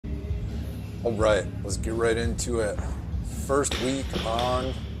All right, let's get right into it. First week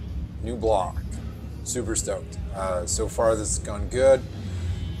on new block. Super stoked. So far this has gone good.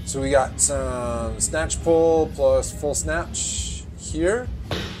 So we got some snatch pull plus full snatch here.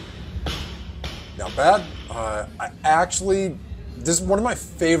 Not bad. This is one of my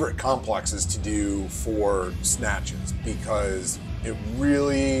favorite complexes to do for snatches because it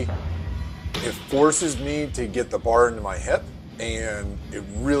forces me to get the bar into my hip, and it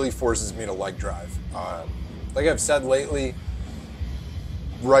really forces me to leg drive. Like I've said lately,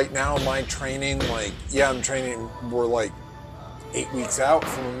 right now my training, I'm training, we're like 8 weeks out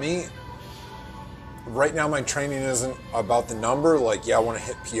from a meet. Right now my training isn't about the number, I want to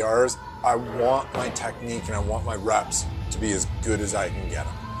hit PRs. I want my technique and I want my reps to be as good as I can get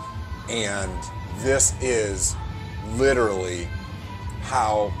them. And this is literally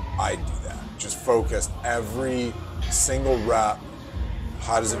how I do that. Just focus every single rep.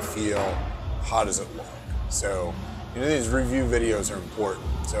 How does it feel? How does it look? So, these review videos are important.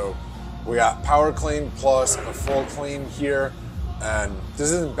 So we got power clean plus a full clean here. And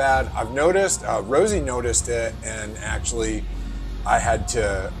this isn't bad. I've noticed, Rosie noticed it, and actually I had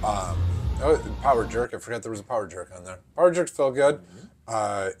to, power jerk. I forgot there was a power jerk on there. Power jerks feel good.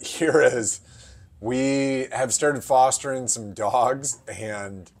 Here is, we have started fostering some dogs,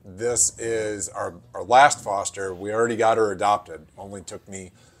 and this is our last foster. We already got her adopted. Only took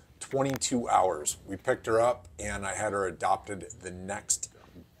me 22 hours. We picked her up, and I had her adopted the next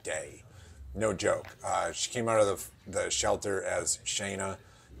day. No joke. She came out of the shelter as Shayna.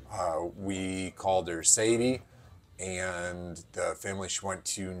 We called her Sadie, and the family she went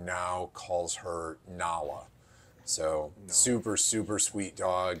to now calls her Nala. So super, super sweet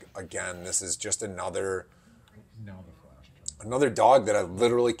dog. Again, this is just another dog that I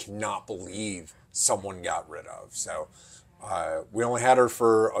literally cannot believe someone got rid of. So we only had her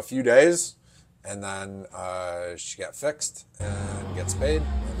for a few days, and then she got fixed and gets paid,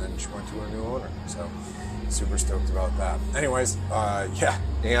 and then she went to her new owner. So super stoked about that. Anyways,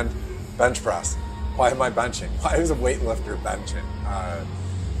 and bench press. Why am I benching? Why is a weightlifter benching?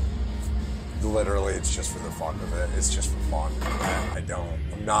 Literally, it's just for the fun of it. It's just for fun.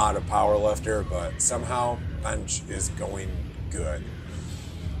 I'm not a power lifter, but somehow bench is going good.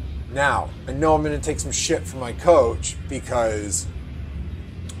 Now, I know I'm going to take some shit from my coach because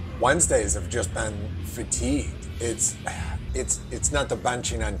Wednesdays have just been fatigued. It's not the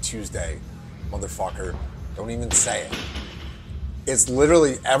benching on Tuesday, motherfucker. Don't even say it. It's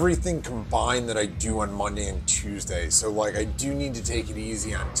literally everything combined that I do on Monday and Tuesday. So I do need to take it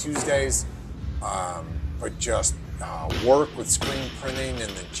easy on Tuesdays, but just work with screen printing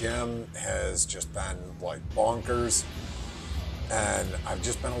in the gym has just been bonkers. And I've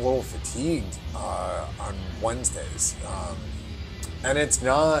just been a little fatigued on Wednesdays. And it's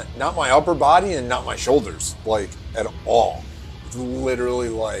not my upper body and not my shoulders, at all. It's literally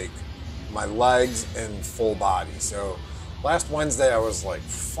my legs and full body. So last Wednesday I was like,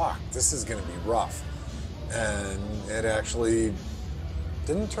 fuck, this is gonna be rough. And it actually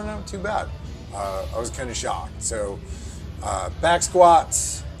didn't turn out too bad. I was kind of shocked. So back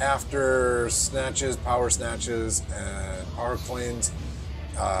squats after snatches, power snatches, and power cleans.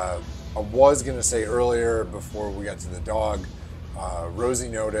 I was gonna say earlier before we got to the dog, Rosie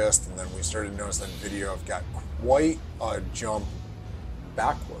noticed, and then we started noticing on video, I've got quite a jump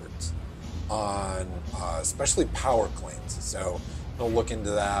backwards on especially power cleans. So I'll look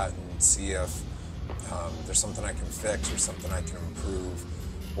into that and see if there's something I can fix or something I can improve.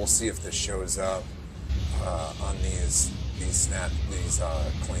 We'll see if this shows up on these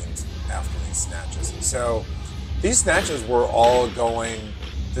cleans after these snatches. So these snatches were all going,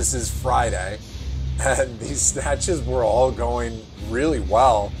 this is Friday, and these snatches were all going really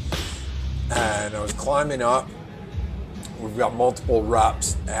well. And I was climbing up. We've got multiple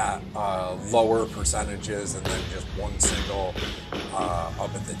reps at lower percentages, and then just one single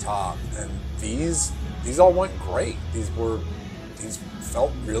up at the top. And these all went great. These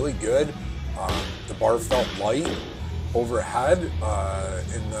felt really good. The bar felt light overhead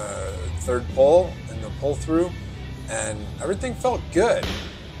in the third pull, in the pull through, and everything felt good.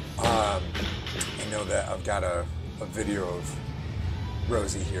 I know that I've got a video of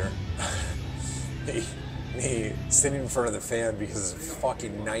Rosie here. me sitting in front of the fan because it's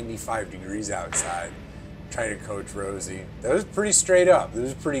fucking 95 degrees outside, trying to coach Rosie. That was pretty straight up. It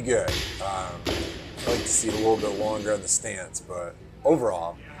was pretty good. I'd like to see it a little bit longer on the stance, but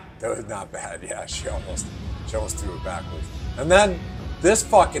overall, that was not bad. Yeah, she almost threw it backwards. And then this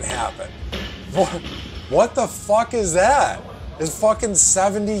fucking happened. What the fuck is that? It's fucking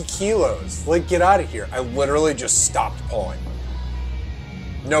 70 kilos. Get out of here. I literally just stopped pulling.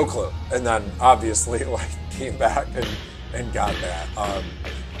 No clue. And then obviously like came back and got that.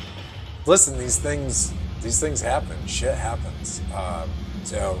 Listen, these things happen. Shit happens.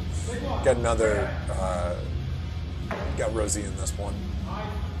 So got another, got Rosie in this one.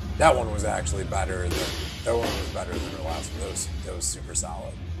 That one was actually better than her last one. That was super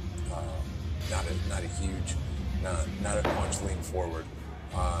solid. Not a huge, not a much lean forward.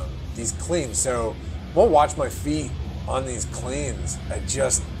 These cleans, so we'll watch my feet on these cleans.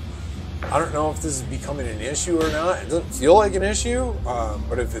 I don't know if this is becoming an issue or not. It doesn't feel like an issue,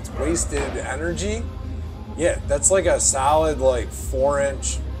 but if it's wasted energy, yeah, that's like a solid like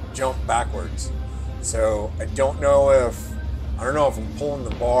 4-inch jump backwards. So I don't know if I'm pulling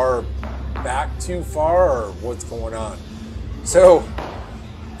the bar back too far or what's going on. So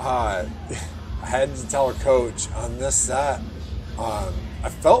I had to tell a coach on this set, I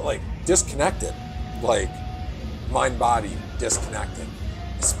felt like disconnected, like mind-body disconnected,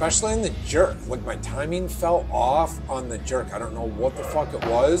 especially in the jerk. Like my timing fell off on the jerk. I don't know what the fuck it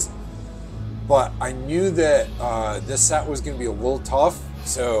was, but I knew that this set was going to be a little tough.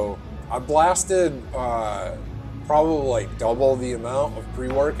 So I blasted probably like double the amount of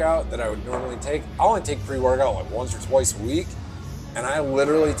pre-workout that I would normally take. I only take pre-workout like once or twice a week, and I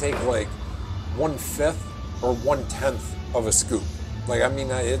literally take like 1/5 or 1/10 of a scoop. Like, I mean,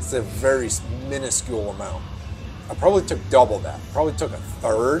 it's a very minuscule amount. I probably took double that. Probably took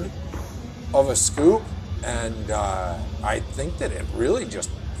 1/3 of a scoop, and I think that it really just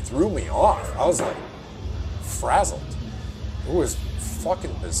threw me off. I was like frazzled. It was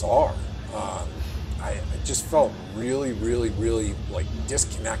fucking bizarre. I just felt really, really, really like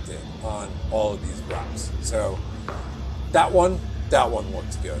disconnected on all of these reps. So that one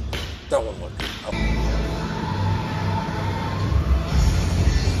looked good. That one looked good.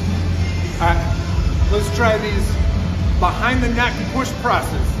 All right, let's try these behind the neck push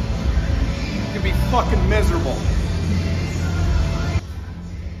presses. It's gonna be fucking miserable.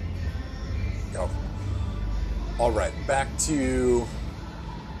 Go. All right, back to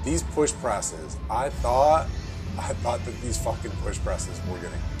these push presses. I thought that these fucking push presses were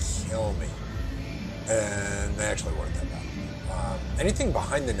gonna kill me, and they actually weren't that bad. Anything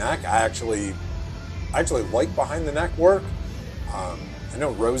behind the neck, I actually like behind the neck work. I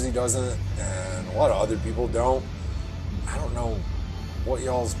know Rosie doesn't, and a lot of other people don't. I don't know what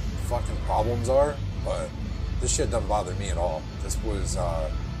y'all's fucking problems are, but this shit doesn't bother me at all. This was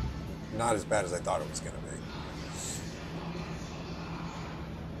not as bad as I thought it was gonna be.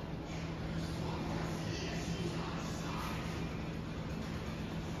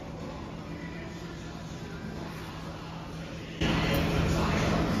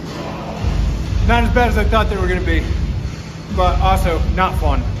 Not as bad as I thought they were gonna be, but also not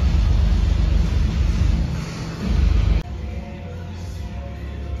fun.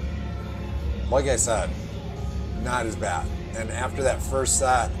 Like I said, not as bad. And after that first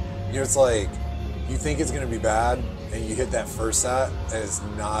set, you know, it's like you think it's gonna be bad, and you hit that first set, and it's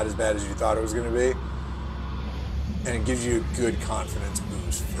not as bad as you thought it was gonna be. And it gives you a good confidence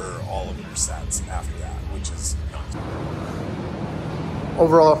boost for all of your sets after that, which is nice.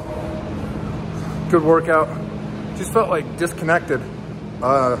 Overall, good workout. Just felt like disconnected.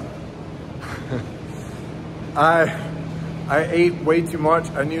 I ate way too much.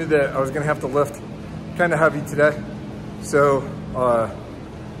 I knew that I was gonna have to lift kind of heavy today. So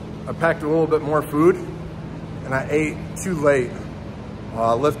I packed a little bit more food, and I ate too late.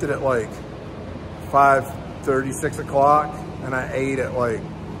 I lifted at like 5:30, 6 o'clock, and I ate at like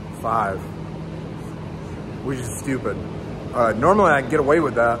 5, which is stupid. Normally I can get away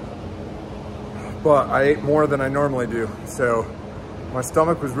with that, but I ate more than I normally do. So my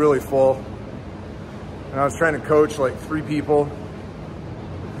stomach was really full, and I was trying to coach like 3 people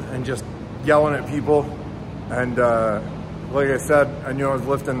and just yelling at people. And like I said, I knew I was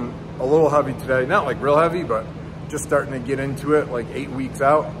lifting a little heavy today. Not like real heavy, but just starting to get into it like 8 weeks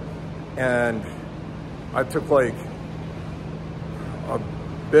out. And I took like a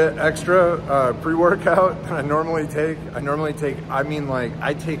bit extra pre-workout than I normally take.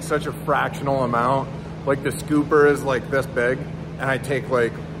 I take such a fractional amount. Like the scooper is like this big, and I take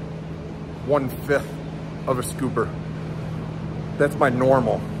like 1/5 of a scooper. That's my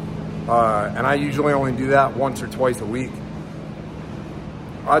normal. And I usually only do that once or twice a week.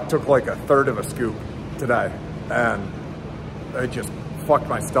 I took like 1/3 of a scoop today, and it just fucked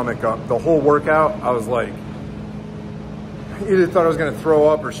my stomach up. The whole workout, I was like, either thought I was gonna throw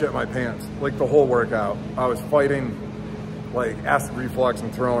up or shit my pants. Like the whole workout, I was fighting like acid reflux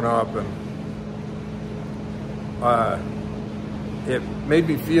and throwing up, and it made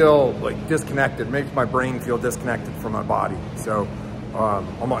me feel like disconnected. Makes my brain feel disconnected from my body. So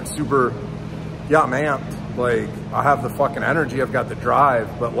I'm like super, yeah, I'm amped. Like I have the fucking energy, I've got the drive,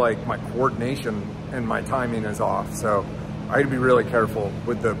 but like my coordination and my timing is off. So I gotta be really careful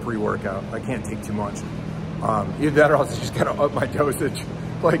with the pre-workout. I can't take too much. Either that or else just gotta up my dosage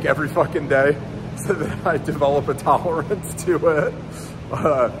like every fucking day so that I develop a tolerance to it.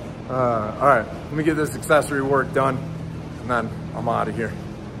 All right, let me get this accessory work done and then I'm out of here.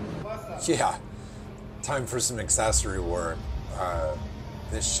 Yeah, time for some accessory work.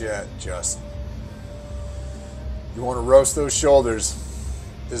 This shit just, you want to roast those shoulders,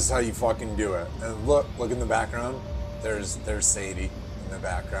 this is how you fucking do it. And look in the background, there's Sadie in the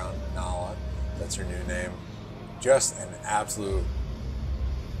background, Nala, that's her new name. Just an absolute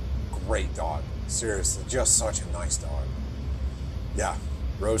great dog, seriously, just such a nice dog. Yeah,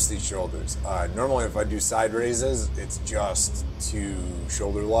 roast these shoulders. Normally if I do side raises, it's just to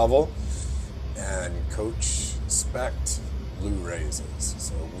shoulder level, and coach spect blue raises.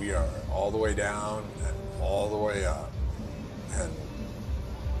 So we are all the way down and all the way up, and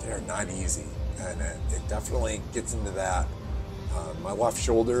they're not easy, and it definitely gets into that. My left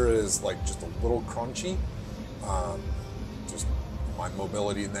shoulder is like just a little crunchy. Just my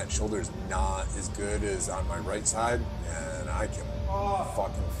mobility in that shoulder is not as good as on my right side, and I can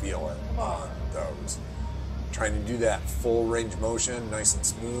fucking feel it on those. Trying to do that full range motion, nice and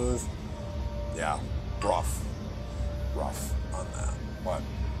smooth. Yeah, rough on that, but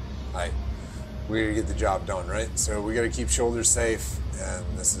we gotta get the job done, right? So we gotta keep shoulders safe, and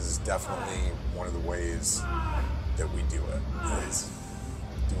this is definitely one of the ways that we do it, is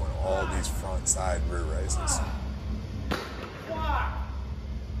doing all these front side rear raises.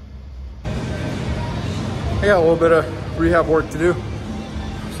 I got a little bit of rehab work to do,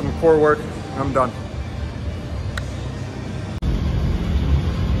 some core work, and I'm done.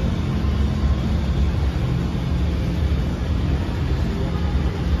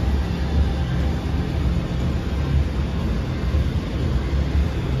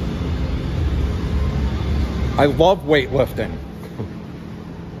 I love weightlifting.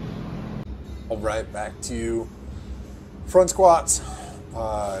 All right, back to front squats.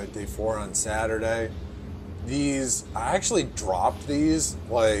 Day 4 on Saturday. These, I actually dropped these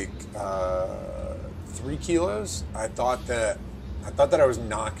like 3 kilos. I thought that I was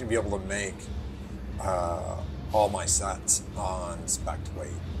not gonna be able to make all my sets on spec weight,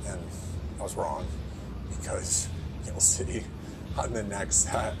 and I was wrong, because you'll see on the next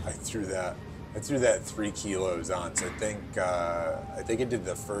set I threw that 3 kilos on. So I think I did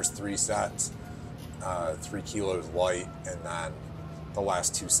the first 3 sets 3 kilos light, and then the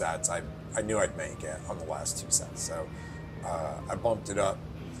last 2 sets I knew I'd make it on the last 2 sets. So I bumped it up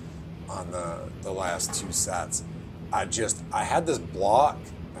on the last 2 sets. I had this block.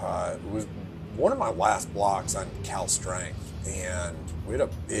 It was one of my last blocks on Cal Strength, and we had a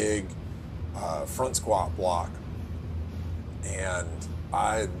big front squat block, and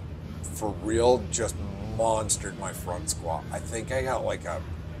I, for real, just monstered my front squat. I think I got like a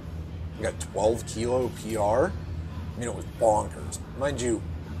 12 kilo PR. I mean, it was bonkers. Mind you,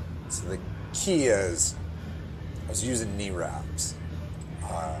 so the key is I was using knee wraps.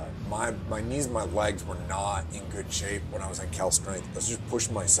 My knees and my legs were not in good shape when I was on Cal Strength. I was just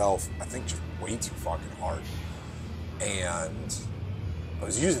pushing myself, I think, just way too fucking hard. And I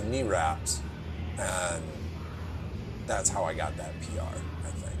was using knee wraps, and that's how I got that PR,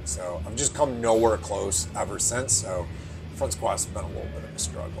 I think. So I've just come nowhere close ever since. So front squats have been a little bit of a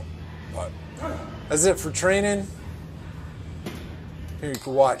struggle. But that's it for training. Here you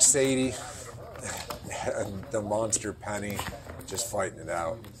can watch Sadie and the monster Penny just fighting it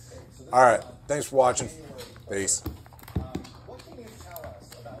out. All right, thanks for watching. Peace. What can you tell us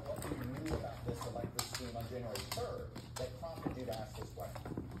about what you knew about this electric scheme on January 3rd that prompted you to ask this question?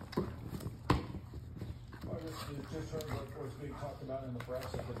 Well, I just heard what was being talked about in the press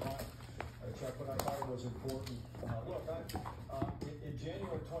at the time. Chuck, what I thought it was important. Look, in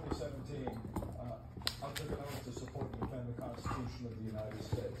January 2017, I took an oath to support and defend the Constitution of the United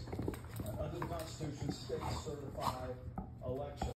States. Under the Constitution, states certify elections.